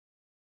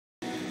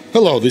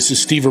Hello, this is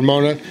Steve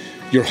Ramona,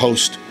 your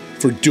host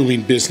for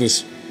Doing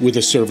Business with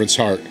a Servant's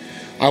Heart.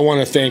 I want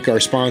to thank our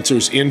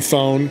sponsors,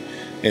 Infone,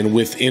 and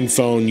with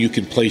Infone, you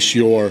can place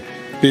your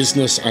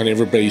business on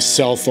everybody's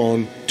cell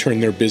phone,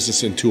 turn their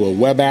business into a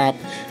web app,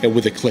 and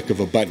with a click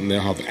of a button,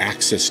 they'll have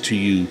access to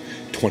you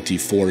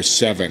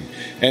 24/7.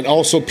 And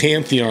also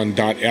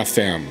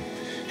Pantheon.fm.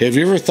 Have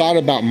you ever thought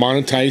about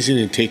monetizing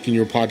and taking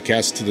your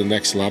podcast to the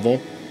next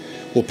level?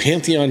 Well,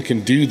 Pantheon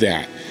can do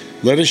that.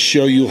 Let us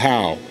show you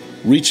how.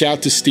 Reach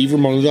out to Steve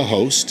Ramona, the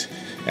host,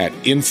 at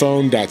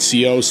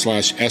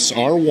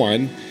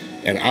infone.co/SR1,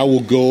 and I will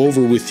go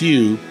over with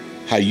you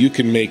how you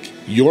can make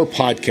your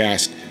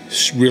podcast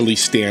really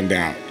stand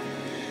out.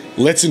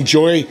 Let's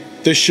enjoy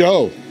the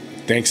show.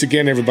 Thanks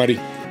again, everybody.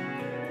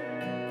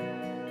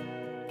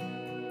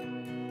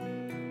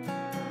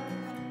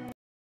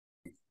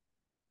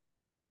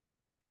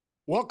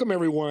 Welcome,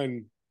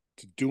 everyone,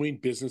 to Doing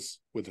Business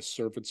with a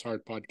Servant's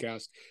Heart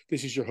podcast.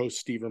 This is your host,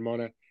 Steve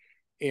Ramona,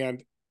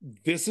 and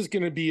this is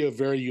going to be a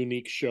very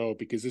unique show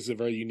because this is a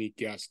very unique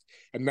guest,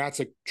 and that's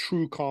a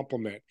true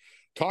compliment.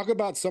 Talk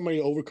about somebody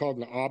who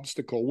overcome an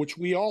obstacle, which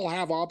we all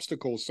have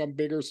obstacles, some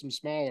bigger, some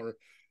smaller.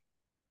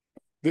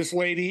 This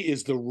lady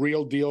is the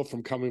real deal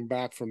from coming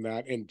back from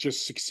that and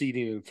just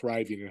succeeding and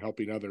thriving and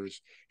helping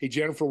others. Hey,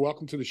 Jennifer,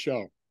 welcome to the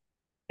show.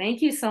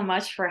 Thank you so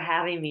much for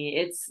having me.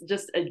 It's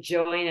just a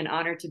joy and an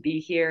honor to be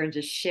here and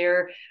just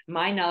share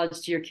my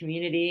knowledge to your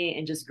community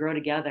and just grow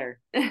together.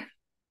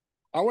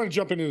 I want to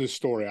jump into the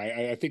story.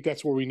 I think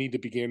that's where we need to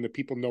begin, that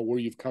people know where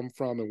you've come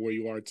from and where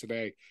you are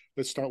today.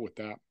 Let's start with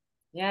that.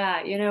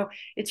 Yeah,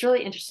 it's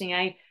really interesting.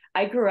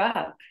 I grew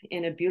up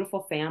in a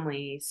beautiful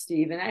family,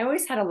 Steve, and I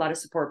always had a lot of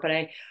support, but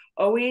I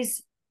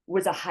always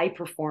was a high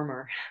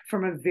performer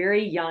from a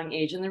very young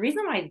age. And the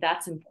reason why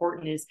that's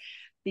important is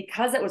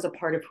because that was a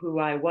part of who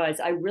I was.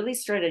 I really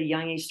started at a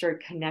young age,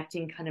 started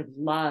connecting kind of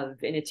love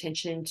and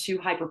attention to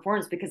high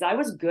performance because I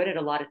was good at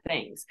a lot of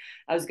things.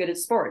 I was good at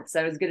sports.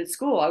 I was good at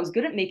school. I was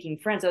good at making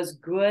friends. I was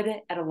good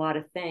at a lot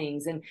of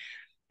things. And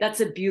that's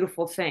a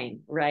beautiful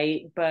thing,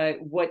 right?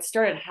 But what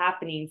started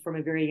happening from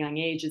a very young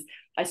age is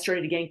I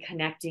started again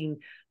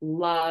connecting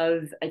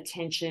love,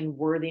 attention,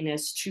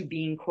 worthiness to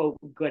being, quote,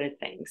 good at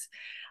things.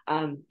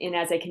 And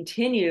as I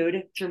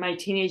continued through my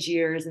teenage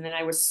years, and then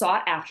I was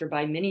sought after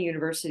by many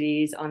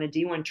universities on a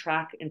D1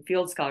 track and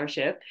field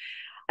scholarship,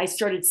 I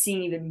started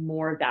seeing even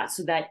more of that.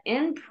 So that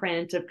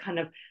imprint of kind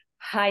of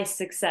high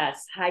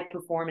success, high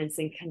performance,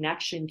 and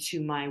connection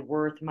to my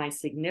worth, my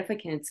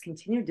significance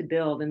continued to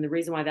build. And the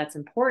reason why that's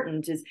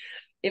important is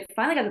it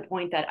finally got to the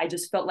point that I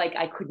just felt like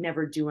I could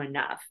never do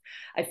enough.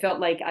 I felt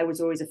like I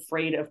was always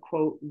afraid of,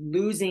 quote,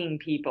 losing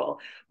people,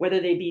 whether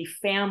they be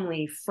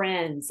family,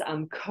 friends,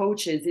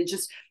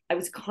 coaches. I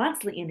was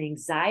constantly in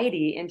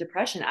anxiety and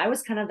depression. I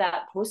was kind of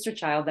that poster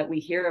child that we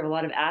hear of a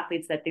lot of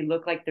athletes, that they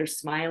look like they're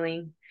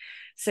smiling,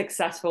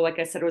 successful. Like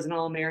I said, I was an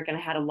All-American.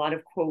 I had a lot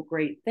of, quote,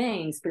 great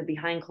things, but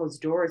behind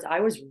closed doors, I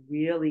was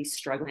really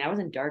struggling. I was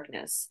in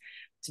darkness,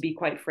 to be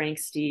quite frank,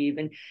 Steve.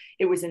 And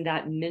it was in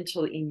that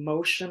mental,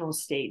 emotional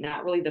state,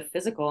 not really the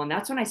physical. And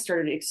that's when I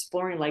started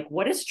exploring, like,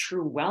 what is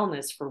true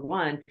wellness, for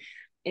one?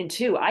 And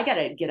two, I got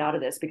to get out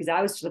of this because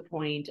I was to the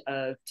point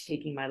of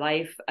taking my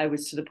life. I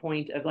was to the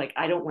point of like,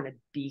 I don't want to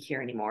be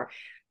here anymore.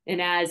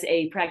 And as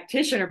a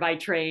practitioner by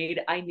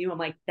trade, I knew, I'm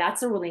like,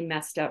 that's a really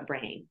messed up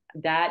brain.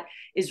 That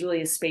is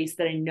really a space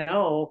that I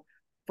know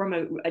from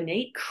an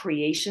innate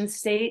creation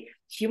state,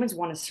 humans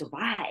want to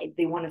survive.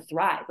 They want to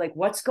thrive. Like,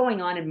 what's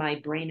going on in my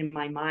brain and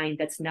my mind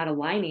that's not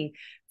aligning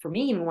for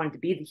me even wanting to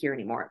be here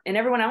anymore? And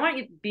everyone, I want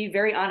you to be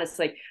very honest.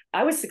 Like,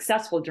 I was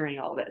successful during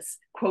all this,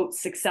 quote,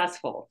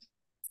 successful.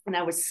 And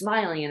I was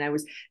smiling and I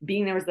was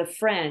being there as the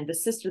friend, the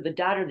sister, the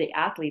daughter, the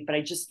athlete, but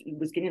I just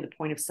was getting to the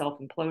point of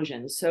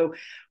self-implosion. So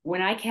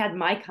when I had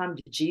my come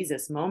to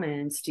Jesus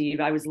moment, Steve,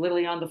 I was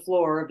literally on the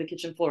floor of the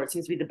kitchen floor. It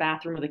seems to be the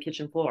bathroom of the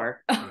kitchen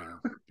floor.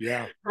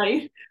 Yeah.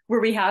 Right?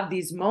 Where we have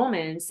these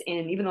moments.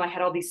 And even though I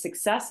had all these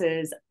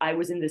successes, I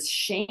was in this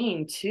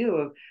shame too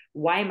of,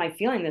 why am I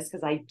feeling this?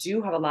 Because I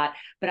do have a lot,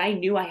 but I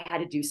knew I had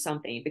to do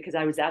something because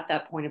I was at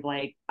that point of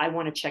like, I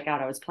want to check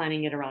out. I was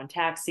planning it around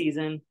tax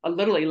season,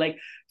 literally like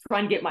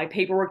trying to get my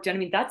paperwork done. I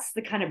mean, that's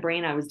the kind of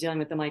brain I was dealing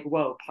with. I'm like,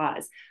 whoa,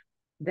 pause.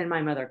 Then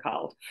my mother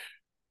called.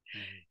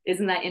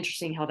 Isn't that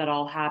interesting how that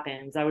all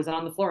happens? I was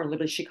on the floor and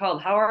literally she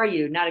called, how are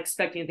you? Not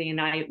expecting anything.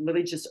 And I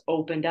literally just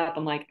opened up.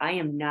 I'm like, I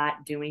am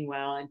not doing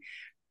well. And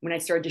when I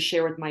started to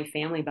share with my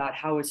family about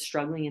how I was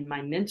struggling in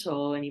my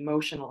mental and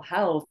emotional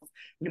health,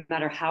 no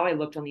matter how I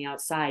looked on the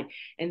outside,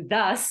 and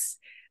thus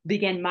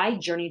began my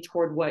journey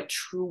toward what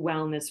true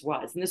wellness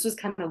was. And this was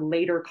kind of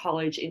later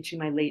college into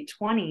my late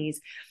 20s,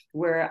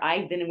 where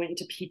I then went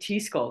into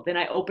PT school. Then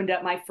I opened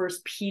up my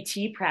first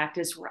PT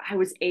practice where I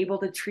was able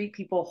to treat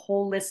people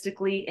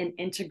holistically and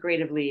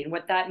integratively. And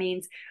what that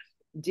means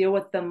deal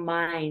with the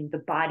mind, the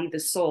body, the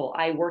soul.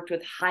 I worked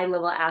with high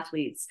level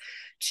athletes,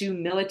 to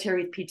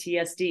military with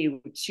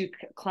PTSD, to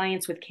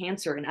clients with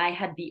cancer. And I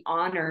had the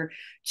honor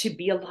to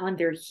be along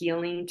their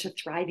healing to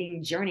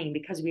thriving journey,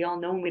 because we all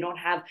know when we don't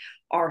have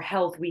our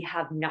health, we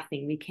have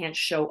nothing. We can't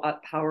show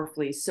up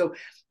powerfully. So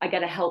I got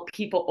to help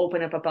people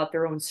open up about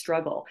their own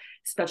struggle,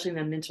 especially in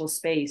the mental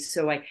space.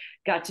 So I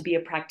got to be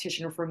a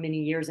practitioner for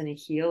many years and a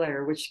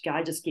healer, which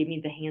God just gave me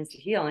the hands to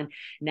heal. And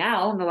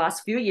now in the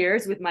last few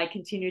years with my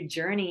continued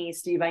journey,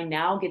 Steve, I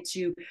now get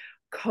to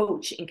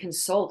coach and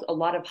consult a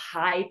lot of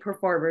high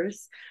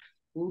performers,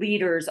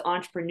 leaders,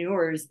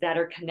 entrepreneurs that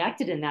are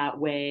connected in that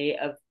way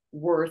of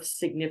worth,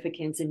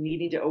 significance, and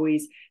needing to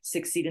always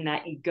succeed in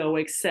that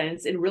egoic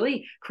sense, and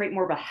really create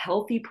more of a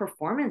healthy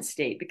performance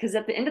state. Because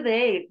at the end of the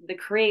day, the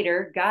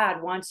creator,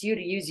 God, wants you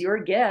to use your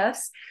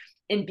gifts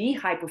and be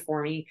high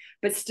performing,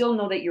 but still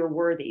know that you're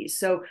worthy.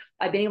 So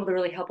I've been able to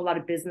really help a lot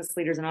of business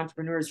leaders and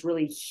entrepreneurs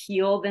really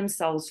heal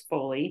themselves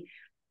fully,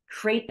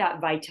 create that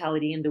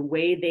vitality in the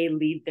way they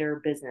lead their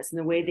business and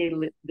the way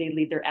they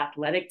lead their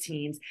athletic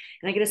teams.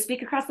 And I get to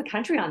speak across the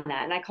country on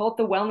that. And I call it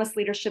the wellness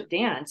leadership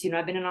dance.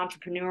 I've been an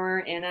entrepreneur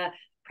and a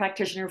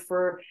practitioner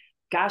for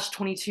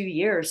 22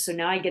 years. So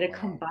now I get to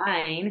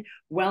combine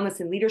wellness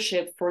and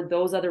leadership for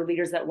those other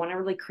leaders that want to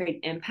really create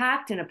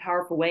impact in a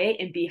powerful way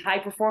and be high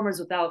performers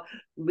without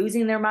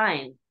losing their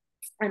mind.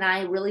 And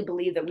I really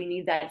believe that we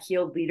need that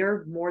healed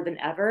leader more than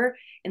ever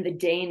in the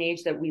day and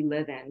age that we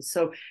live in.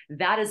 So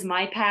that is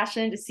my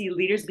passion, to see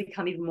leaders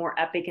become even more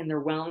epic in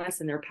their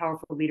wellness and their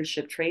powerful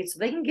leadership traits, so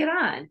they can get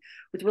on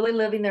with really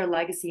living their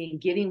legacy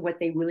and giving what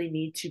they really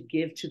need to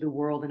give to the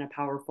world in a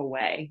powerful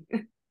way.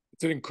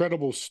 It's an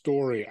incredible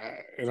story,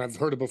 and I've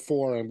heard it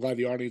before. I'm glad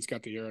the audience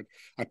got to hear it.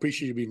 I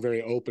appreciate you being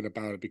very open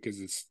about it,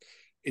 because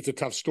it's a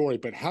tough story.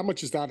 But how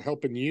much is that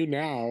helping you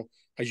now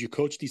as you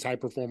coach these high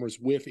performers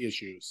with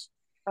issues?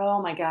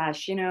 Oh my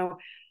gosh.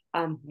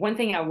 One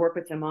thing I work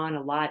with them on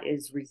a lot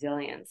is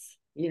resilience.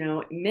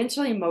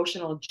 Mental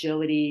emotional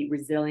agility,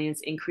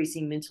 resilience,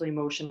 increasing mental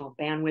emotional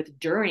bandwidth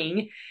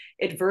during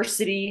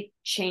adversity,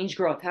 change,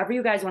 growth, however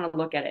you guys want to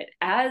look at it.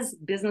 As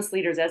business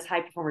leaders, as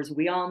high performers,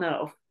 we all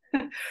know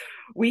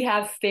we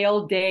have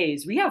failed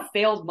days, we have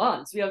failed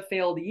months, we have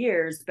failed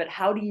years, but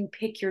how do you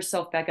pick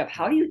yourself back up?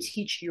 How do you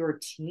teach your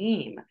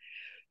team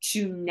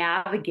to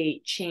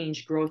navigate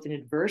change, growth, and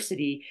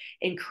adversity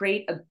and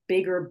create a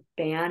bigger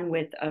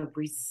bandwidth of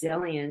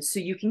resilience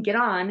so you can get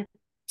on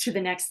to the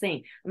next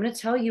thing? I'm going to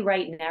tell you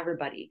right now,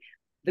 everybody,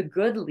 the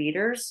good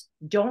leaders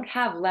don't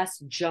have less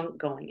junk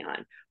going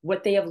on.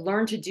 What they have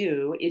learned to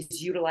do is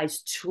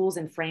utilize tools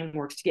and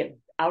frameworks to get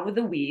out of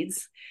the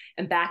weeds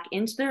and back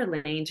into their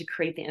lane to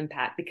create the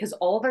impact, because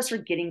all of us are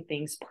getting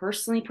things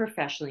personally,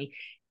 professionally,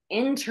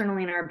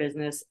 internally in our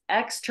business,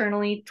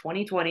 externally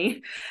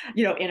 2020,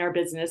 in our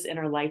business, in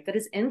our life, that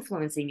is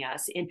influencing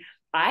us. And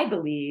I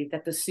believe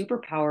that the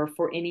superpower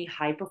for any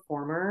high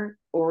performer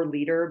or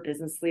leader,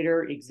 business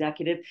leader,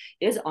 executive,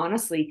 is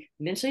honestly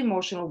mental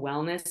emotional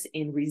wellness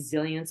and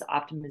resilience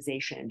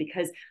optimization,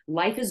 because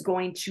life is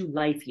going to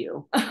life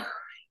you.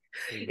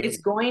 It's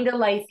going to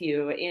life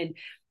you. And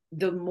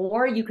the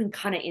more you can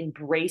kind of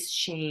embrace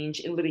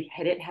change and literally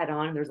hit it head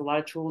on, there's a lot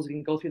of tools. We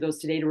can go through those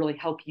today to really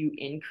help you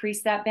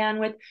increase that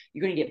bandwidth.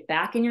 You're going to get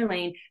back in your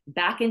lane,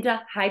 back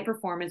into high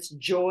performance,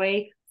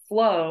 joy,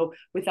 flow,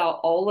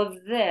 without all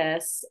of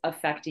this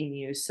affecting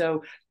you.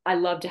 So I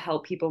love to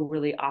help people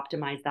really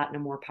optimize that in a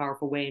more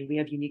powerful way. And we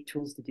have unique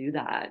tools to do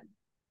that.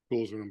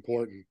 Tools are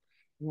important.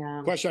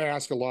 Yeah. Question I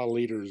ask a lot of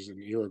leaders,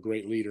 and you're a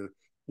great leader.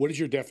 What is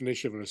your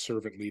definition of a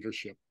servant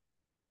leadership?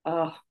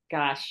 Oh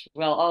gosh.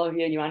 Well, all of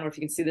you, I don't know if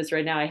you can see this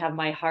right now. I have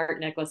my heart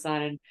necklace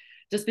on, and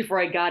just before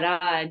I got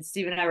on,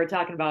 Steve and I were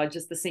talking about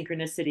just the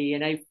synchronicity,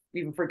 and I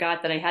even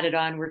forgot that I had it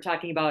on. We're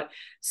talking about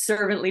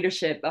servant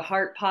leadership, a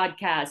heart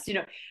podcast.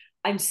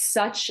 I'm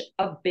such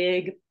a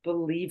big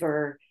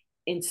believer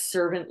in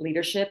servant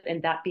leadership,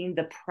 and that being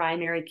the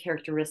primary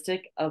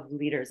characteristic of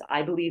leaders.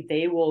 I believe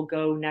they will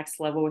go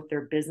next level with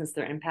their business,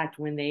 their impact,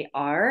 when they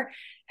are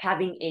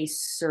having a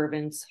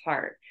servant's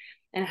heart.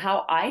 And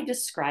how I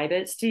describe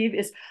it, Steve,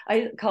 is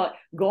I call it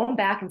going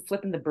back and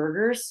flipping the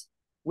burgers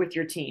with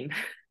your team.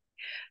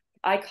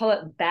 I call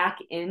it back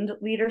end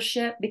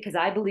leadership, because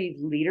I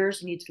believe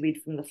leaders need to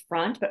lead from the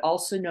front, but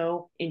also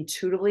know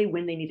intuitively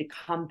when they need to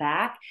come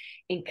back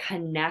and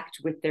connect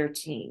with their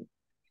team,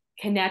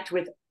 connect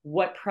with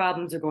what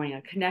problems are going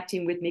on,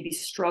 connecting with maybe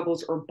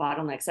struggles or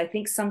bottlenecks. I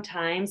think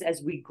sometimes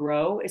as we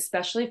grow,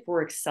 especially if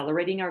we're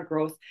accelerating our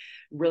growth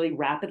really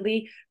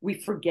rapidly, we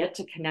forget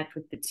to connect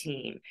with the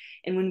team.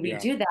 And when we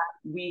do that,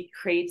 we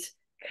create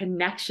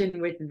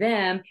connection with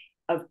them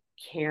of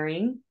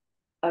caring,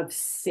 of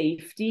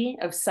safety,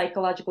 of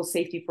psychological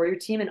safety for your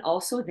team, and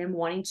also them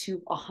wanting to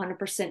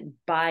 100%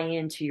 buy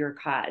into your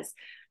cause.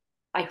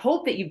 I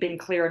hope that you've been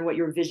clear on what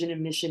your vision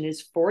and mission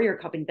is for your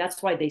company.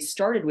 That's why they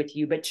started with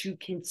you, but to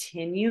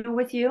continue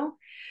with you,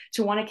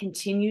 to want to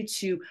continue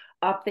to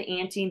up the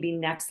ante and be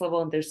next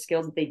level in their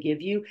skills that they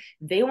give you,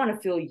 they want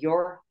to feel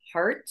your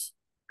heart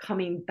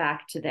coming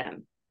back to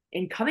them.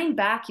 And coming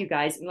back, you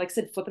guys, and like I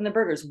said, flipping the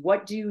burgers,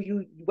 what do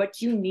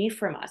you need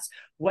from us?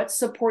 What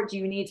support do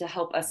you need to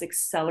help us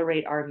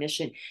accelerate our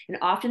mission? And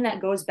often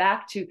that goes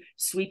back to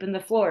sweeping the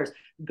floors,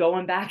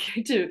 going back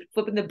to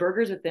flipping the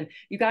burgers with them.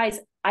 You guys,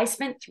 I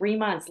spent 3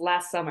 months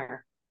last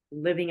summer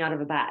living out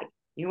of a bag.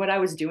 You know what I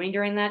was doing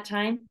during that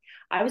time?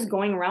 I was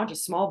going around to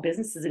small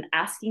businesses and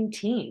asking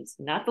teams,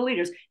 not the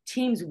leaders,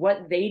 teams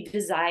what they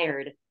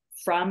desired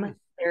from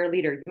their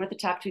leader. You know what the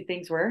top 2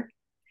 things were?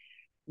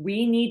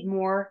 We need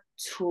more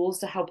tools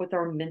to help with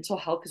our mental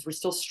health because we're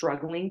still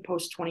struggling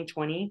post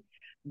 2020.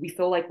 We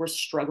feel like we're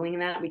struggling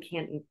in that. We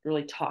can't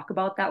really talk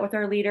about that with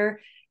our leader.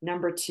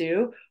 Number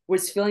 2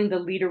 was feeling the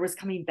leader was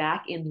coming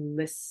back and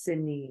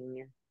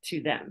listening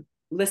to them,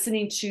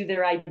 listening to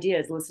their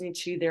ideas, listening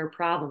to their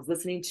problems,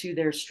 listening to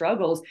their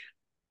struggles,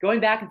 going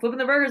back and flipping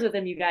the burgers with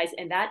them, you guys.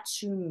 And that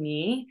to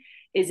me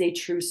is a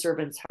true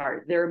servant's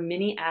heart. There are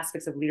many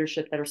aspects of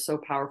leadership that are so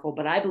powerful,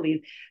 but I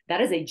believe that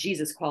is a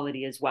Jesus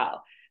quality as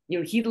well. You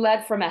know, he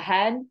led from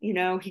ahead, you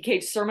know, he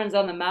gave sermons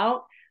on the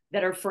mount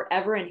that are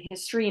forever in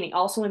history. And he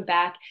also went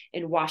back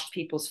and washed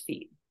people's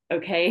feet.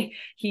 Okay.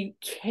 He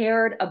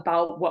cared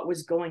about what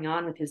was going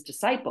on with his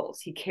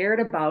disciples. He cared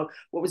about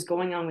what was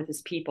going on with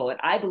his people. And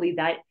I believe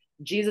that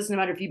Jesus, no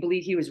matter if you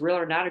believe he was real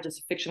or not, or just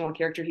a fictional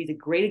character, he's a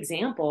great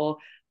example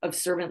of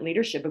servant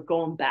leadership, of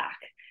going back,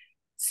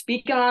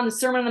 speaking on the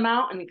Sermon on the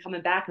Mount, and then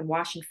coming back and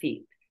washing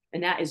feet.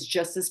 And that is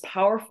just as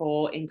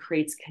powerful and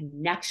creates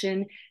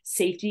connection,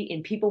 safety,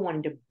 and people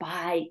wanting to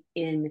buy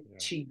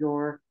into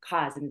your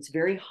cause. And it's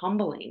very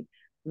humbling.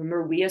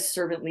 Remember, we as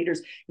servant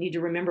leaders need to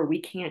remember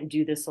we can't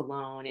do this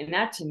alone. And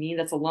that, to me,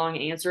 that's a long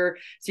answer.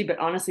 See, but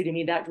honestly, to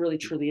me, that really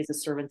truly is a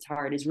servant's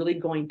heart, is really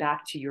going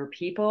back to your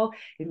people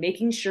and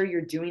making sure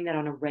you're doing that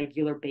on a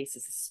regular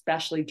basis,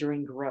 especially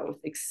during growth,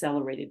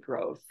 accelerated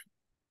growth.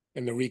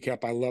 And the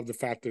recap, I love the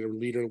fact that a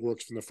leader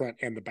works from the front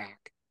and the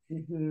back.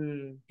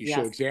 Mm-hmm. You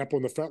show example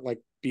in the front, like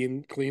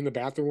being clean the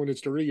bathroom when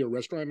it's dirty, your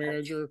restaurant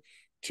manager,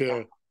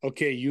 to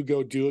okay, you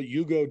go do it.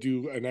 You go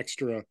do an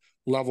extra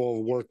level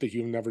of work that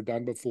you've never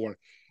done before.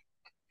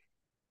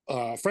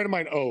 A friend of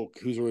mine, Oak,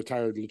 who's a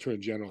retired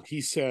lieutenant general, he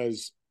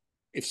says,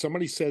 if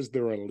somebody says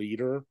they're a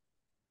leader,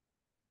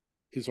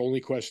 his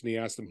only question, he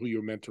asks them who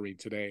you're mentoring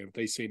today. And if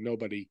they say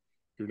nobody,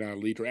 you're not a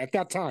leader. At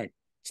that time,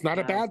 it's not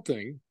a bad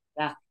thing.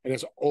 Yeah. And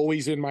it's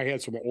always in my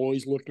head. So I'm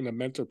always looking to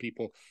mentor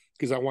people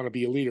because I want to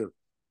be a leader.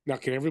 Now,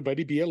 can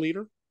everybody be a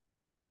leader?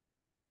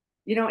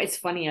 You know, it's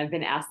funny. I've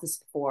been asked this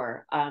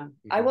before.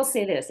 I will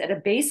say this, at a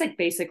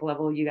basic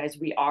level, you guys,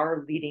 we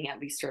are leading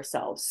at least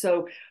ourselves.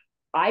 So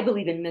I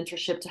believe in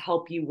mentorship to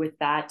help you with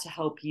that, to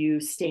help you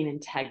stay in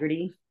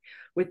integrity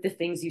with the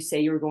things you say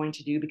you're going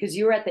to do, because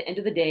you're, at the end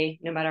of the day,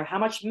 no matter how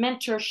much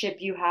mentorship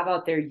you have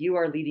out there, you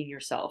are leading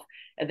yourself.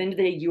 At the end of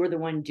the day, you are the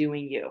one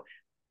doing you.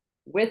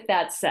 With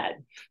that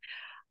said,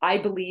 I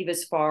believe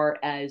as far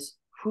as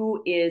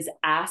who is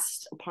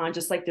asked upon,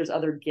 just like there's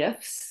other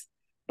gifts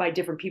by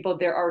different people,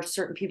 there are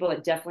certain people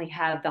that definitely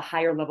have the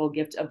higher level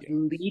gift of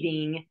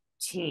leading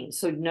teams.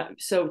 So no,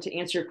 so to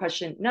answer your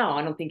question, no,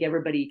 I don't think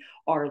everybody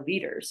are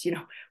leaders. You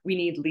know, we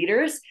need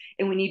leaders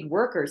and we need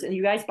workers. And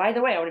you guys, by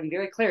the way, I want to be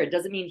very clear. It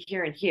doesn't mean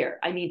here and here.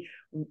 I mean,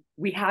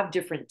 we have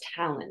different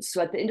talents.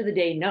 So at the end of the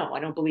day, no, I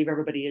don't believe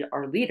everybody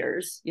are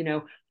leaders. You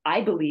know,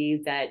 I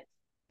believe that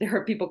there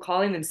are people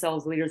calling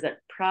themselves leaders that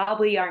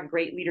probably aren't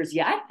great leaders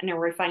yet, and they're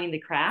refining the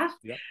craft.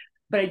 Yep.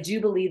 But I do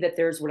believe that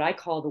there's what I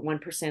call the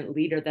 1%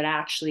 leader that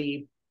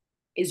actually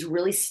is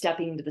really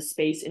stepping into the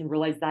space and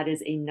realize that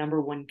is a number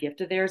one gift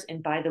of theirs.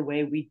 And by the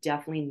way, we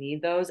definitely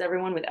need those,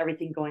 everyone, with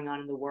everything going on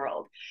in the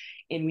world.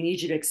 And we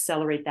need you to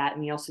accelerate that.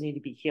 And we also need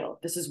to be healed.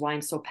 This is why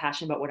I'm so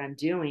passionate about what I'm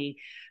doing,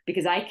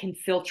 because I can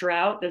filter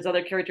out those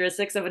other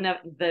characteristics of the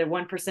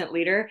 1%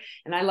 leader.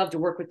 And I love to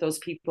work with those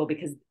people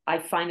because I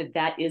find that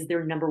that is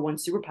their number one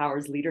superpower,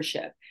 is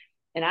leadership.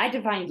 And I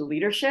defined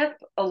leadership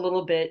a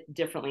little bit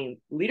differently.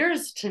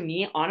 Leaders, to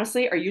me,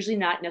 honestly, are usually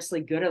not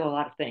necessarily good at a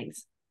lot of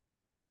things.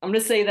 I'm going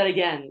to say that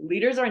again.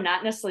 Leaders are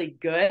not necessarily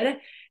good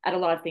at a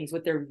lot of things.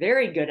 What they're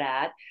very good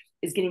at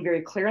is getting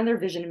very clear on their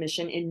vision and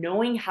mission and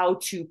knowing how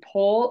to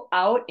pull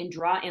out and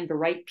draw in the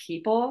right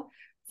people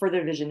for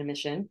their vision and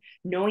mission,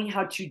 knowing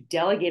how to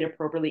delegate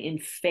appropriately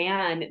and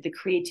fan the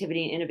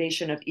creativity and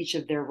innovation of each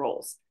of their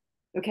roles.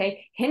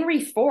 Okay.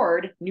 Henry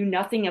Ford knew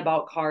nothing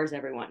about cars,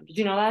 everyone. Did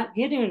you know that?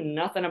 He knew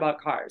nothing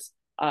about cars.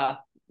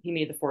 He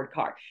made the Ford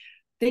car.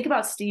 Think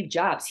about Steve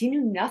Jobs. He knew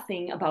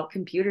nothing about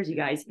computers, you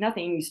guys.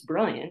 Nothing. He was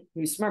brilliant.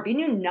 He was smart, but he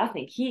knew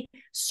nothing. He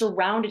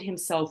surrounded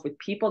himself with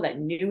people that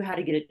knew how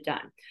to get it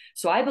done.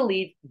 So I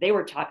believe they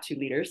were top two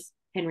leaders,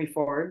 Henry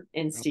Ford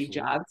and Steve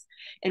Jobs.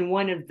 And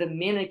one of the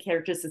main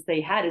characteristics they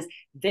had is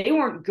they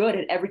weren't good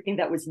at everything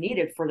that was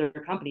needed for their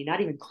company,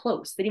 not even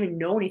close. They didn't even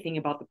know anything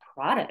about the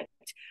product,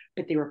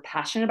 but they were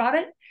passionate about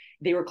it.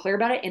 They were clear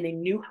about it, and they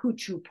knew who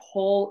to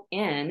pull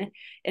in,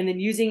 and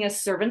then using a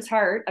servant's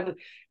heart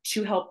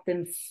to help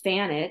them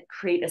fan it,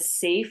 create a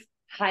safe,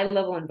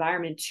 high-level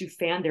environment to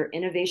fan their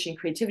innovation,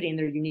 creativity, and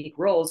their unique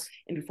roles.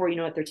 And before you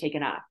know it, they're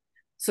taken off.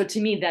 So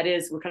to me, that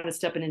is, we're kind of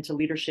stepping into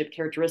leadership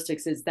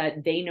characteristics, is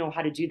that they know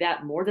how to do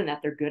that. More than that,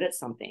 they're good at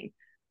something.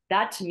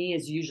 That to me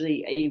is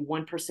usually a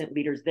 1%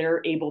 leaders.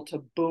 They're able to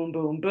boom,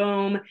 boom,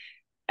 boom,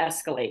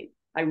 escalate.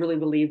 I really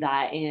believe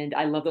that. And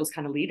I love those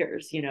kind of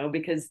leaders,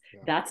 because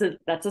that's a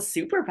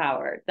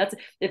superpower. That's,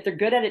 if they're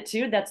good at it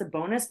too, that's a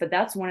bonus. But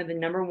that's one of the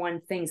number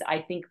one things I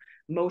think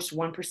most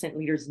 1%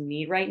 leaders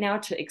need right now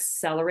to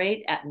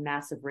accelerate at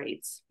massive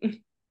rates.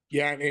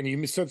 Yeah. And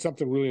you said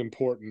something really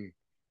important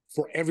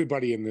for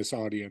everybody in this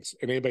audience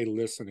and anybody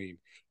listening.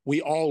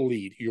 We all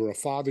lead. You're a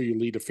father, you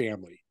lead a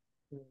family.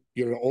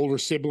 You're an older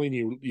sibling,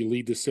 you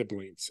lead the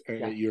siblings.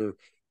 You're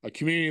a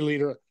community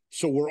leader.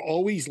 So we're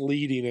always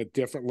leading at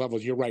different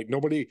levels. You're right.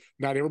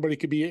 Not everybody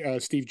could be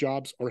Steve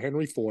Jobs or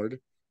Henry Ford.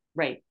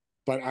 Right.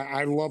 But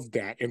I love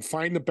that. And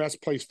find the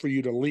best place for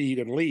you to lead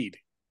and lead.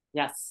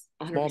 Yes.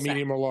 100%. Small,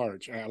 medium, or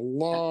large. I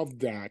love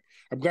that.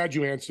 I'm glad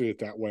you answered it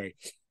that way.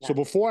 Yeah. So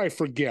before I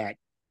forget,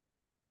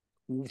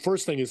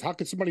 first thing is, how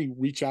can somebody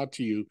reach out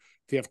to you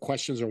if they have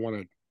questions or want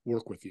to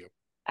work with you?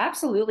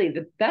 Absolutely.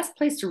 The best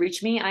place to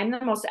reach me, I'm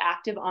the most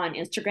active on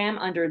Instagram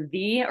under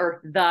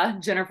the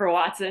Jennifer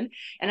Watson.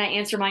 And I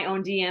answer my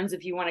own DMs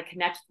if you want to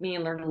connect with me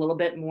and learn a little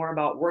bit more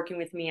about working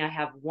with me. I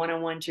have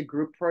one-on-one to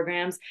group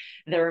programs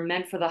that are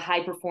meant for the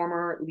high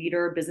performer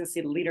leader, business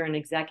leader, and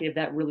executive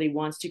that really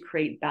wants to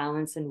create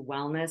balance and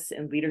wellness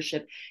and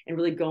leadership and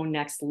really go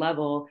next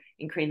level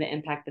in creating the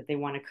impact that they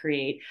want to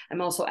create.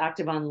 I'm also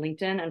active on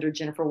LinkedIn under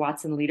Jennifer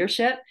Watson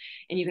Leadership.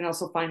 And you can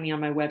also find me on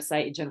my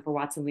website,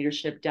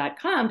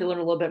 jenniferwatsonleadership.com, to learn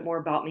a little bit more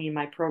about me and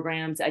my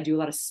programs. I do a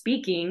lot of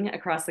speaking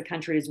across the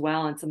country as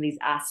well on some of these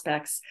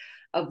aspects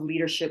of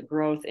leadership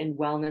growth and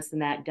wellness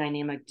and that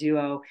dynamic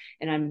duo.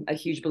 And I'm a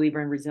huge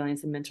believer in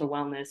resilience and mental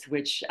wellness,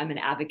 which I'm an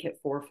advocate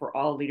for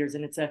all leaders.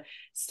 And it's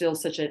still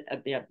such an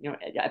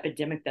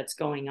epidemic that's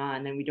going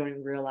on, and we don't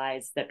even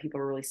realize that people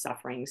are really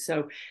suffering.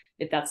 So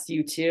if that's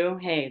you too,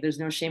 hey, there's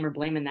no shame or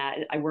blame in that.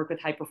 I work with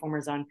high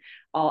performers on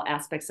all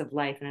aspects of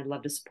life, and I'd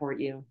love to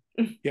support you.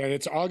 Yeah,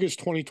 it's August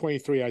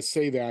 2023. I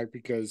say that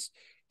because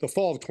the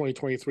fall of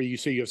 2023, you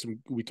say you have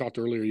we talked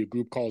earlier, your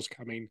group calls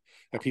coming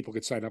that people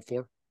could sign up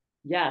for.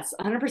 Yes,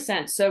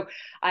 100%. So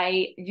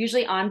I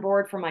usually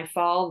onboard for my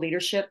fall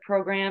leadership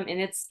program, and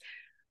it's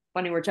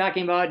funny, we're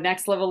talking about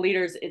next level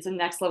leaders. It's a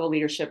next level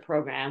leadership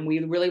program. We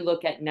really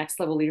look at next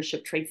level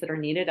leadership traits that are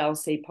needed, I would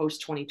say post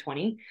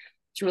 2020,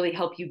 to really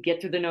help you get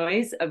through the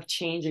noise of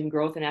change and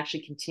growth and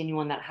actually continue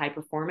on that high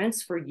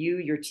performance for you,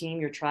 your team,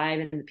 your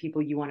tribe, and the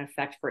people you want to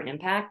affect for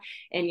impact.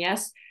 And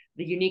yes,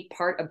 the unique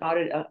part about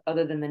it,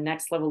 other than the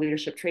next level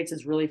leadership traits,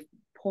 is really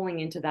pulling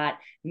into that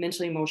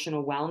mental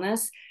emotional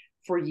wellness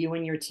for you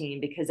and your team,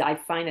 because I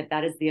find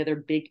that is the other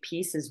big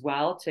piece as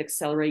well to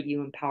accelerate you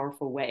in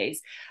powerful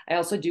ways. I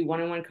also do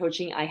one-on-one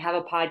coaching. I have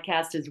a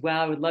podcast as well.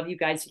 I would love you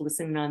guys to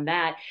listen in on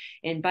that.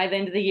 And by the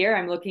end of the year,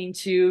 I'm looking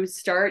to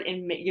start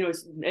in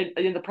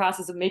the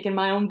process of making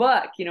my own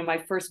book, my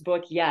first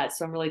book yet.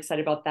 So I'm really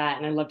excited about that.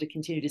 And I love to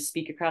continue to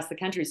speak across the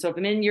country. So if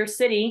I'm in your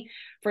city,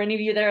 for any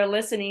of you that are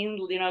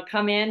listening,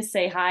 come in,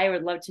 say hi. I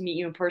would love to meet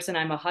you in person.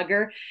 I'm a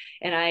hugger,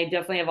 and I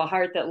definitely have a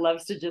heart that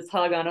loves to just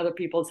hug on other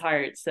people's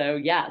hearts. So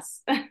yes.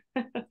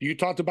 You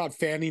talked about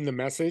fanning the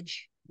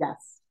message. Yes.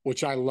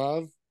 Which I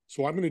love.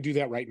 So I'm going to do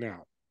that right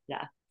now.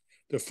 Yeah.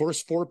 The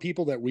first 4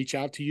 people that reach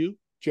out to you,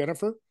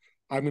 Jennifer,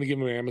 I'm going to give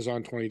them an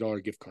Amazon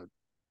 $20 gift card.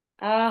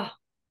 Oh,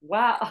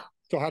 wow.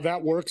 So how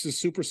that works is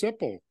super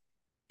simple.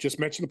 Just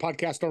mention the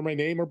podcast or my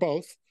name or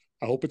both.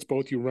 I hope it's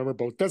both. You remember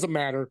both. Doesn't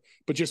matter,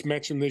 but just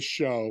mention this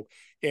show,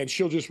 and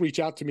she'll just reach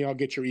out to me. I'll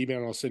get your email,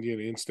 and I'll send you an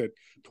instant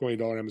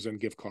 $20 Amazon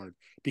gift card,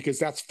 because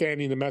that's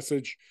fanning the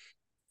message.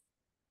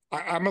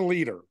 I'm a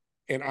leader,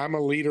 and I'm a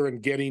leader in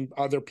getting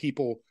other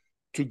people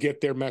to get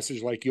their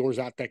message like yours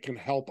out that can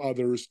help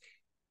others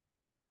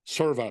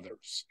serve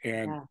others.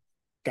 And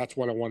that's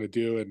what I want to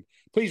do. And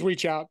please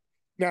reach out.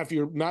 Now, if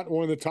you're not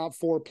one of the top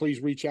 4,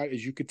 please reach out.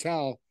 As you could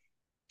tell,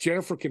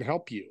 Jennifer can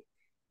help you.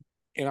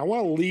 And I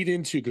want to lead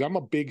into, because I'm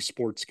a big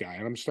sports guy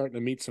and I'm starting to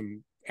meet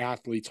some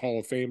athletes, Hall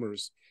of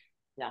Famers.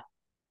 Yeah.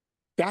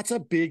 That's a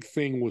big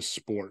thing with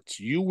sports.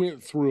 You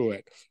went through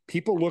it.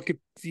 People look at,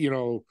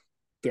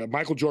 the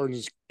Michael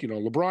Jordan's,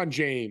 LeBron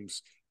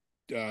James,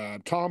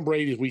 Tom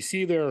Brady. We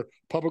see their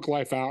public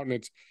life out,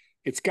 and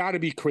it's got to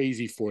be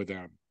crazy for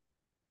them.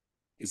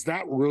 Is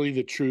that really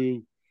the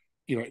true,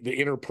 the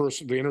inner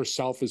person, the inner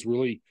self is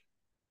really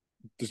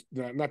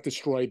not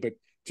destroyed, but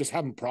just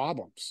having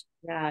problems?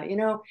 Yeah.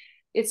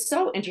 It's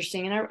so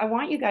interesting. And I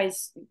want you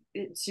guys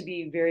to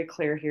be very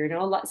clear here.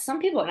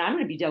 Some people, and I'm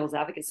going to be devil's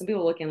advocate, some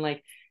people looking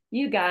like,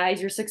 you guys,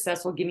 you're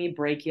successful, give me a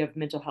break, you have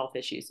mental health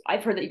issues.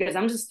 I've heard that, you guys,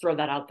 I'm just throw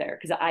that out there,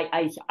 because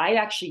I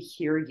actually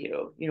hear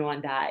you,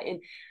 on that.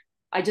 And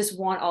I just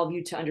want all of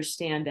you to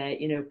understand that,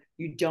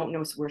 you don't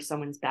know where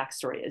someone's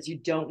backstory is. You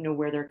don't know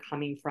where they're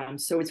coming from.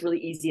 So it's really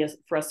easy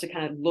for us to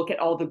kind of look at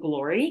all the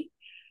glory,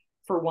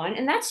 for one.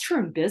 And that's true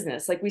in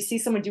business. Like, we see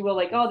someone do well,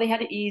 like, oh, they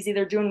had it easy,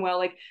 they're doing well.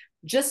 Like,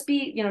 just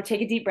take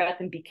a deep breath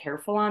and be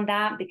careful on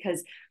that,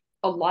 because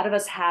a lot of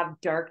us have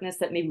darkness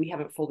that maybe we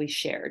haven't fully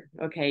shared.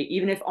 Okay.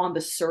 Even if on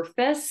the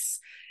surface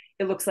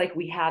it looks like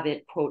we have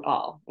it, quote,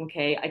 all.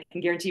 Okay. I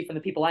can guarantee from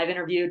the people I've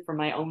interviewed, from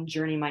my own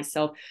journey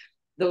myself,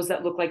 those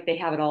that look like they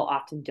have it all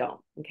often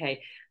don't.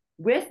 Okay.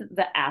 With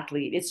the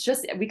athlete, it's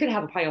just, we could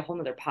have probably a whole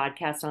nother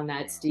podcast on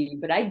that, Yeah.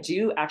 Steve, but I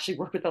do actually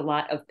work with a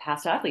lot of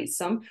past athletes.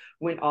 Some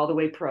went all the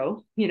way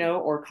pro,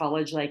 or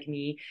college like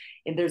me.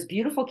 And there's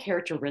beautiful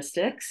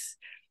characteristics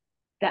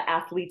that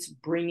athletes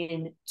bring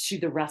in to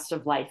the rest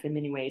of life in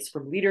many ways,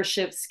 from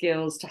leadership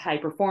skills to high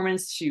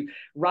performance to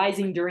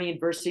rising during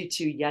adversity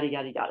to yada,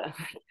 yada, yada,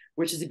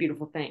 which is a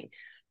beautiful thing.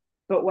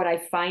 But what I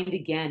find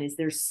again is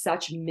there's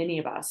such many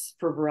of us,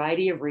 for a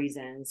variety of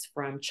reasons,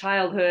 from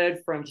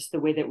childhood, from just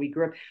the way that we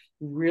grew up,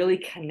 really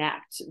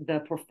connect the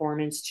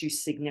performance to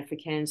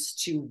significance,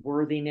 to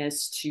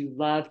worthiness, to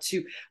love,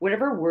 to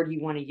whatever word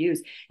you want to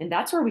use. And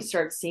that's where we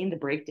start seeing the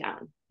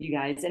breakdown, you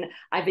guys. And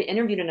I've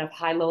interviewed enough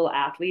high-level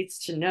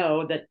athletes to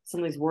know that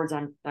some of these words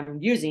I'm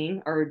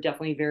using are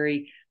definitely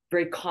very,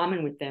 very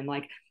common with them.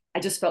 Like, I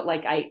just felt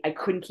like I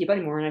couldn't keep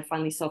anymore, and I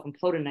finally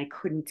self-imploded and I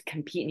couldn't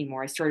compete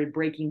anymore. I started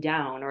breaking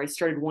down, or I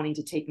started wanting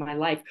to take my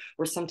life,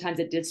 or sometimes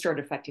it did start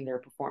affecting their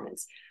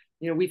performance.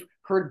 We've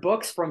heard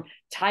books from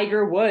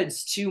Tiger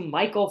Woods to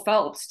Michael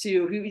Phelps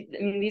to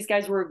these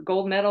guys were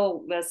gold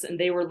medalists and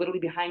they were literally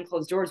behind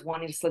closed doors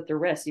wanting to slit their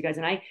wrists, you guys.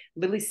 And I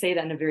literally say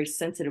that in a very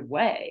sensitive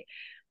way.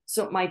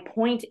 So my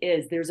point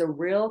is there's a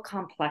real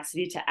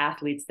complexity to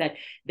athletes that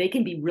they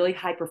can be really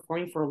high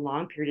performing for a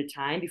long period of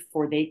time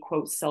before they,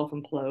 quote,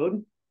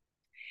 self-implode.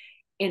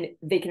 And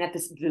they can have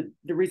this,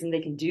 the reason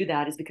they can do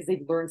that is because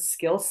they've learned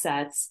skill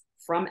sets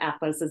from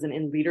athleticism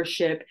and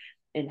leadership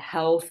and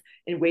health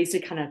in ways to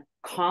kind of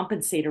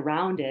compensate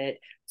around it.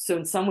 So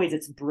in some ways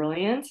it's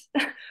brilliant,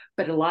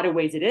 but in a lot of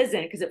ways it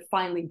isn't, because it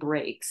finally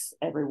breaks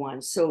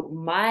everyone. So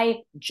my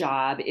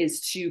job is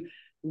to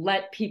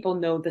let people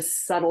know the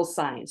subtle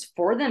signs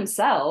for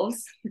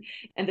themselves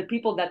and the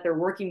people that they're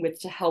working with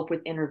to help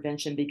with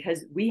intervention,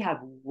 because we have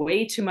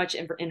way too much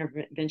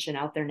intervention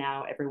out there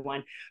now,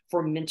 everyone,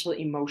 for mental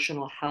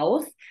emotional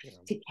health,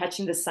 to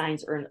catching the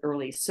signs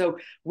early. So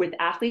with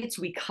athletes,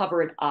 we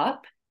cover it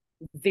up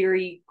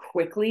very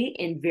quickly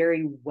and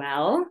very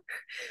well.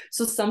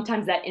 So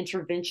sometimes that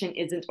intervention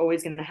isn't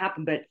always going to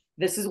happen, but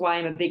this is why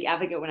I'm a big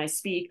advocate when I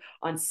speak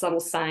on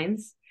subtle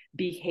signs,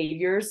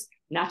 behaviors,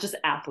 not just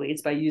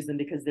athletes, but I use them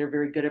because they're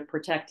very good at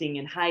protecting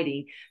and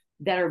hiding,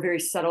 that are very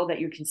subtle, that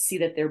you can see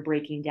that they're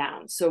breaking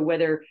down. So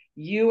whether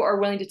you are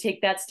willing to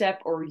take that step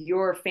or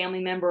you're a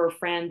family member or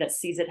friend that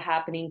sees it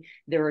happening,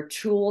 there are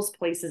tools,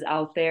 places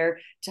out there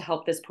to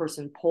help this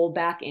person pull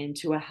back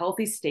into a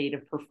healthy state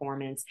of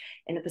performance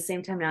and at the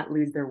same time not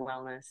lose their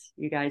wellness,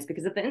 you guys.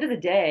 Because at the end of the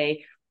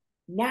day,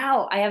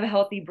 now I have a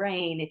healthy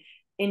brain,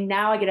 and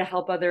now I get to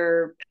help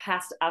other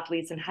past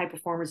athletes and high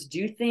performers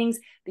do things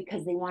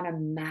because they want to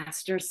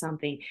master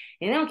something.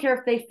 And they don't care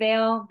if they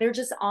fail. They're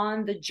just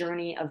on the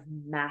journey of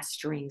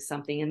mastering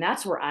something. And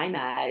that's where I'm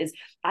at, is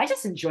I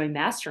just enjoy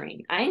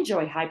mastering. I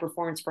enjoy high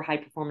performance for high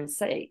performance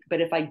sake.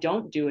 But if I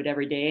don't do it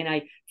every day and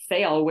I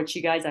fail, which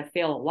you guys, I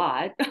fail a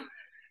lot,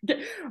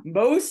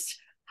 most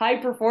high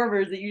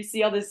performers that you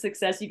see all this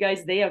success, you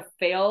guys, they have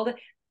failed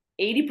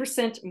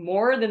 80%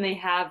 more than they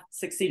have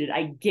succeeded.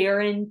 I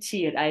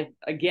guarantee it. I've,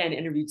 again,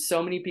 interviewed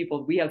so many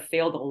people. We have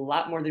failed a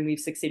lot more than we've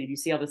succeeded. You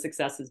see all the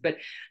successes. But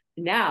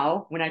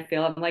now when I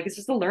fail, I'm like, it's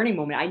just a learning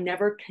moment. I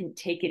never can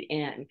take it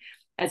in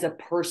as a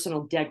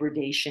personal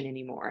degradation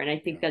anymore. And I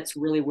think that's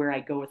really where I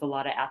go with a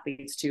lot of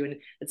athletes too. And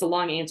it's a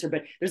long answer,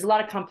 but there's a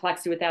lot of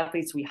complexity with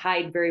athletes. We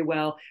hide very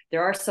well.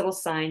 There are subtle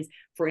signs.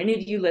 For any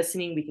of you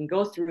listening, we can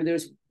go through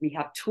those. We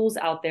have tools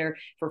out there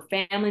for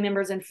family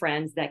members and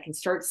friends that can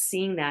start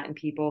seeing that in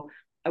people.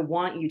 I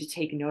want you to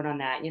take note on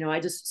that. I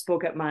just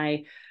spoke at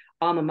my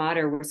alma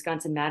mater,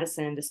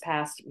 Wisconsin-Madison, this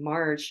past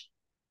March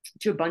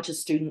to a bunch of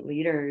student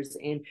leaders,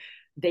 and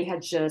they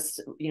had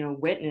just,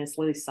 witnessed,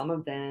 literally some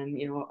of them,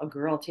 a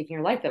girl taking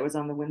her life that was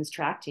on the women's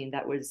track team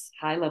that was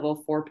high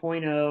level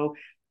 4.0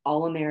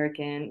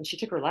 All-American, and she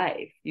took her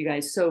life, you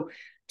guys. So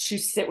to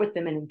sit with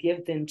them and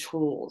give them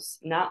tools,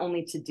 not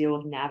only to deal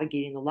with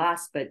navigating the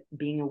loss, but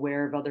being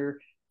aware of other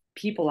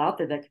people out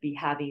there that could be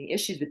having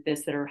issues with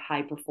this that are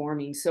high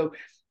performing. So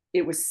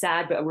it was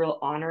sad, but a real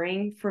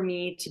honoring for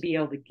me to be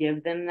able to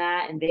give them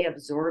that. And they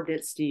absorbed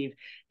it, Steve.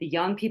 The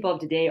young people of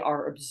today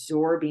are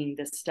absorbing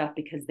this stuff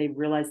because they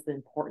realize the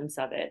importance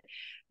of it.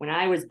 When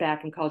I was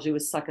back in college, it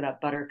was suck it up,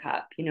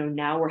 buttercup.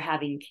 Now we're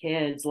having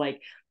kids, like,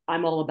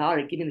 I'm all about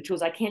it, giving the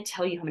tools. I can't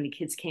tell you how many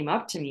kids came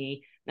up to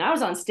me. And I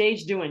was on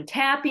stage doing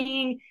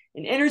tapping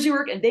and energy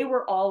work, and they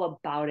were all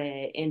about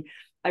it. And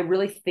I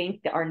really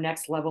think that our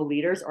next level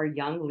leaders, our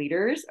young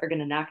leaders, are going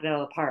to knock it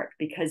out of the park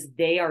because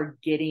they are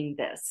getting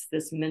this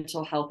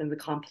mental health and the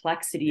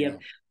complexity of,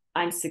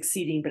 I'm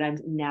succeeding, but I'm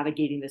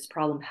navigating this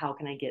problem. How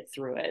can I get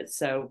through it?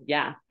 So,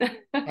 yeah.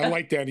 I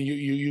like that. And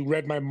you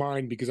read my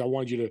mind, because I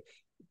wanted you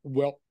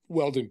to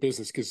weld in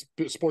business, because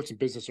sports and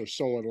business are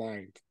so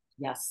aligned.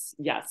 Yes,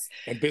 yes.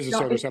 And business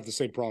No, owners have the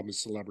same problem as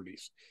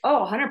celebrities.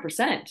 oh,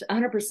 100%,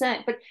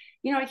 100%. But,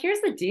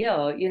 here's the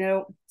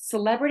deal,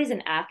 celebrities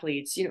and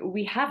athletes,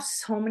 we have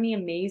so many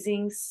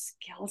amazing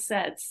skill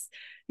sets,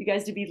 you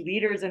guys, to be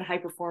leaders and high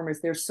performers.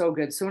 They're so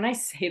good. So when I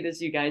say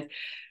this, you guys,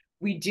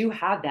 we do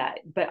have that.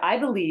 But I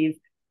believe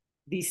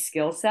these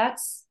skill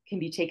sets can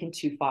be taken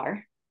too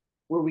far,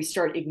 where we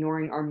start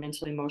ignoring our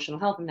mental emotional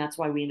health, and that's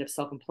why we end up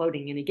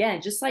self-imploding. And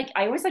again, just like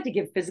I always like to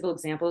give physical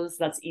examples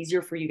that's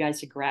easier for you guys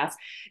to grasp.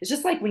 It's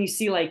just like when you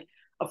see like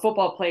a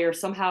football player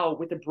somehow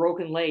with a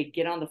broken leg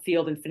get on the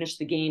field and finish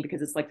the game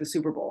because it's like the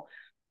Super Bowl.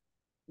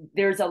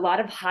 There's a lot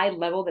of high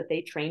level that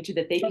they train to,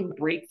 that they can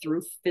break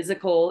through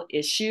physical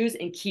issues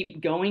and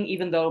keep going,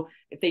 even though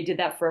if they did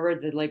that forever,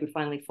 the leg would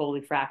finally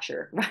fully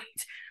fracture, right?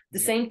 The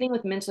Yep. same thing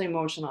with mental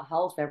emotional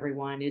health,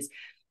 everyone, is,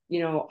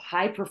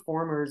 high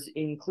performers,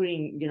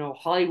 including,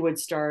 Hollywood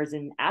stars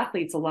and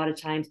athletes, a lot of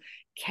times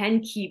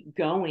can keep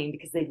going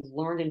because they've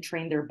learned and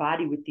trained their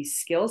body with these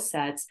skill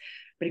sets.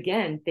 But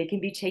again, they can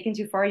be taken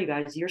too far, you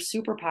guys. Your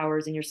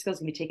superpowers and your skills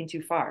can be taken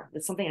too far.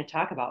 That's something I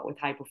talk about with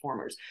high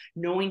performers,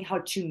 knowing how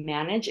to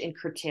manage and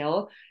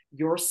curtail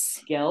your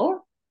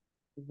skill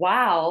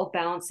while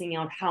balancing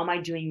out how am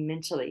I doing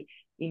mentally,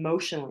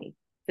 emotionally,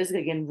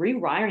 physically. Again,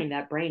 rewiring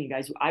that brain, you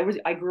guys.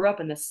 I grew up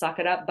in the suck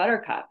it up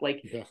buttercup.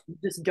 Like, Yeah.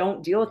 just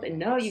don't deal with it.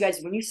 No, you Yes.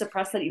 guys, when you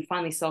suppress that, you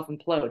finally self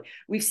implode.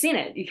 We've seen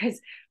it because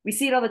we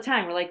see it all the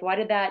time. We're like, why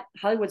did that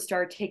Hollywood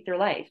star take their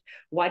life?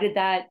 Why did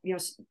that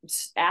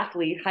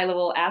athlete, high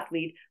level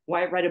athlete,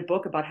 why write a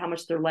book about how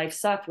much their life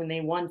sucked when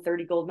they won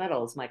 30 gold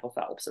medals, Michael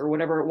Phelps or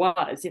whatever it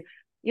was?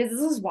 This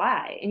is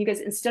why. And you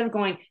guys, instead of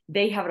going,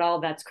 they have it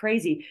all, that's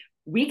crazy,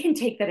 we can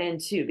take that in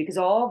too, because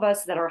all of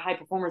us that are high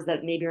performers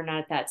that maybe are not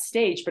at that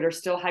stage, but are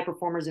still high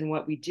performers in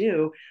what we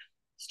do,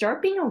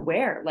 start being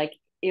aware. Like,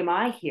 am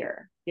I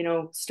here?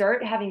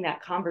 Start having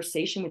that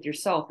conversation with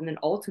yourself, and then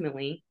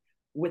ultimately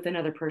with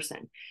another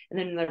person, and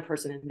then another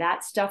person. And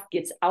that stuff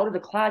gets out of the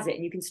closet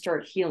and you can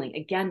start healing.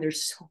 Again,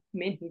 there's so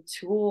many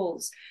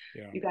tools,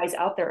 Yeah. you guys,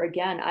 out there.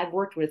 Again, I've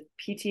worked with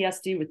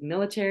PTSD with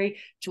military,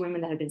 to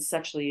women that have been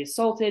sexually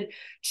assaulted,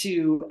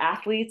 to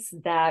athletes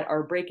that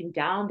are breaking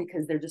down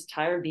because they're just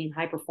tired of being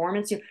high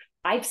performance.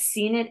 I've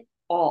seen it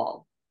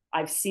all.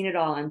 I've seen it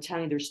all. I'm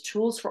telling you, there's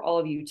tools for all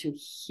of you to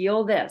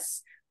heal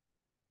this.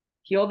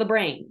 Heal the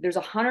brain. There's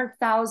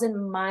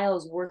 100,000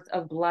 miles worth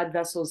of blood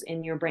vessels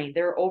in your brain.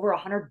 There are over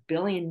 100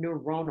 billion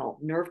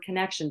neuronal nerve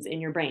connections in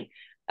your brain.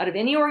 Out of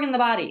any organ in the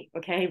body,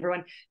 okay,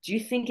 everyone, do you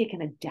think it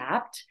can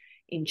adapt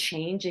and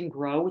change and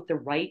grow with the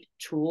right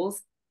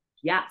tools?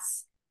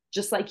 Yes.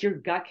 Just like your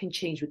gut can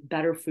change with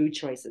better food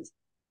choices.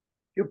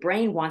 Your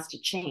brain wants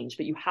to change,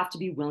 but you have to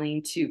be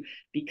willing to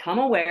become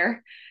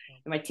aware.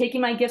 Am I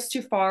taking my gifts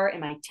too far?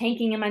 Am I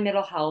tanking in my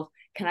mental health?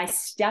 Can I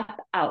step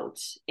out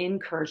in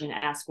courage and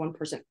ask one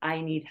person, I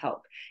need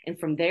help? And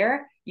from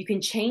there, you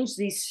can change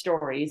these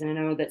stories. And I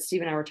know that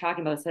Steve and I were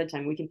talking about this at the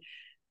time. We can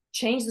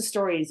change the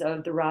stories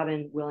of the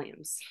Robin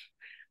Williams,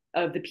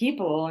 of the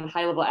people and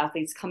high level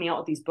athletes coming out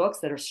with these books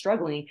that are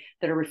struggling,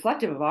 that are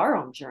reflective of our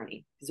own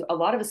journey. Because a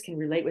lot of us can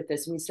relate with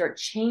this, and we start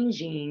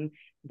changing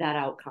that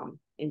outcome,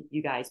 in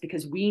you guys,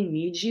 because we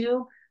need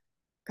you.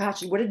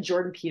 Gosh, what did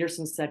Jordan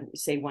Peterson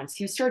say once?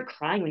 He started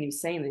crying when he was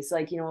saying this.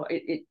 Like,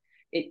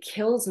 it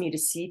kills me to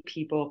see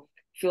people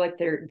feel like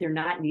they're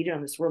not needed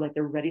on this world, like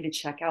they're ready to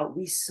check out.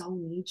 We so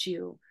need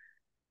you.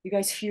 You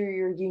guys hear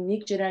your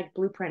unique genetic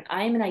blueprint.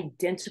 I am an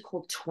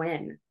identical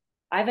twin.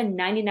 I have a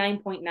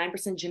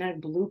 99.9% genetic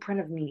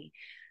blueprint of me.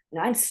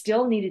 And I'm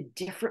still needed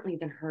differently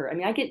than her. I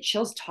mean, I get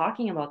chills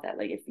talking about that.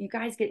 Like, if you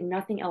guys get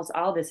nothing else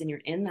out of this and you're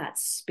in that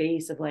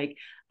space of like,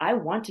 I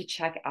want to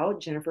check out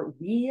Jennifer,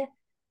 we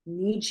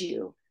need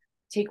you.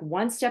 Take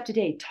one step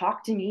today.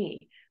 Talk to me.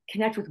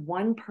 Connect with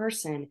one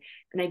person.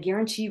 And I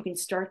guarantee you can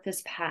start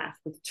this path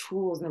with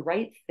tools and the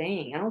right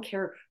thing. I don't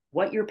care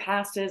what your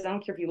past is. I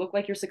don't care if you look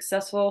like you're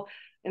successful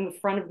in the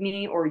front of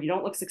me or you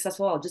don't look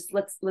successful. I'll just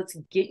let's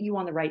get you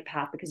on the right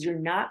path, because you're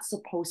not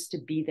supposed to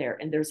be there,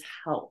 and there's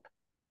help.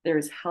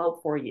 There's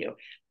help for you.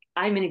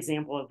 I'm an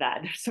example of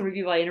that. There's so many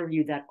people I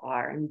interviewed that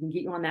are, and we can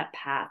get you on that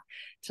path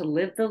to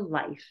live the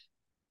life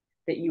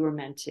that you were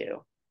meant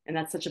to. And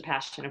that's such a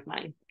passion of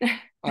mine.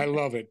 I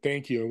love it.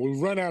 Thank you. And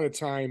we've run out of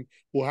time.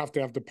 We'll have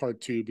to have the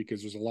part two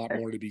because there's a lot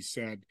more to be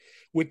said.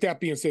 With that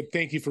being said,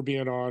 thank you for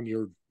being on.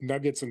 Your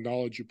nuggets and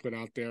knowledge you put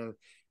out there.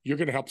 You're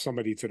going to help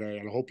somebody today,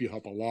 and I hope you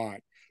help a lot.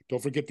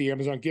 Don't forget the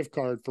Amazon gift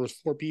card.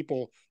 First 4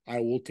 people, I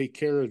will take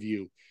care of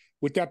you.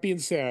 With that being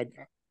said,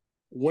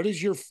 what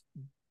is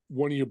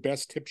one of your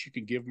best tips you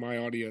can give my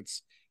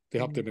audience to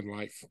help them in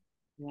life?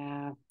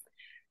 Yeah.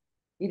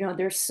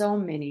 There's so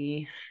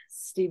many,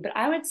 Steve, but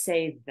I would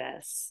say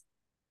this.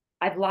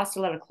 I've lost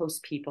a lot of close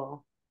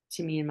people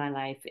to me in my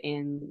life.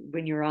 And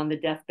when you're on the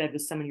deathbed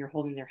with someone, you're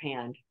holding their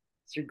hand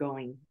as you're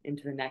going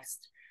into the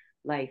next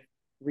life,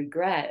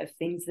 regret of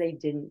things they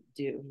didn't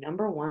do.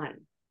 Number one,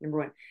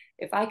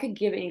 if I could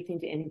give anything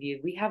to any of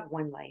you, we have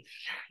one life,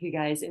 you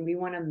guys, and we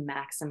want to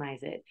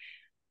maximize it.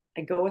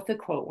 I go with a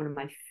quote, one of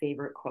my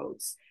favorite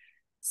quotes.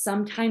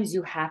 Sometimes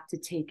you have to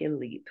take a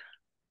leap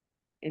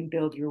and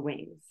build your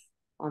wings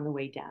on the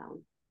way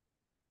down.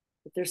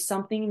 If there's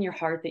something in your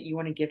heart that you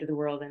want to give to the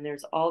world and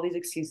there's all these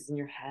excuses in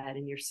your head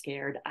and you're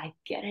scared, I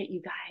get it,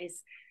 you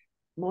guys.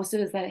 Most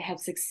of us that have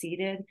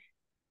succeeded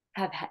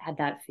have had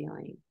that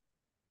feeling.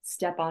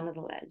 Step onto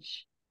the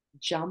ledge,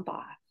 jump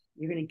off.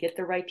 You're going to get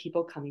the right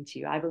people coming to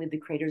you. I believe the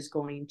creator is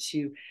going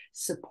to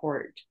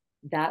support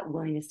that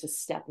willingness to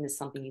step into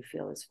something you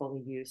feel is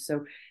fully you.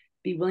 So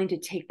be willing to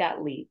take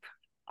that leap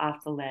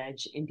off the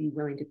ledge and be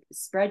willing to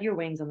spread your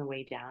wings on the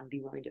way down, be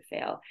willing to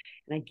fail.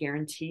 And I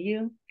guarantee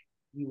you,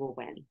 you will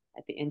win.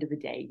 At the end of the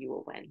day, you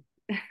will win.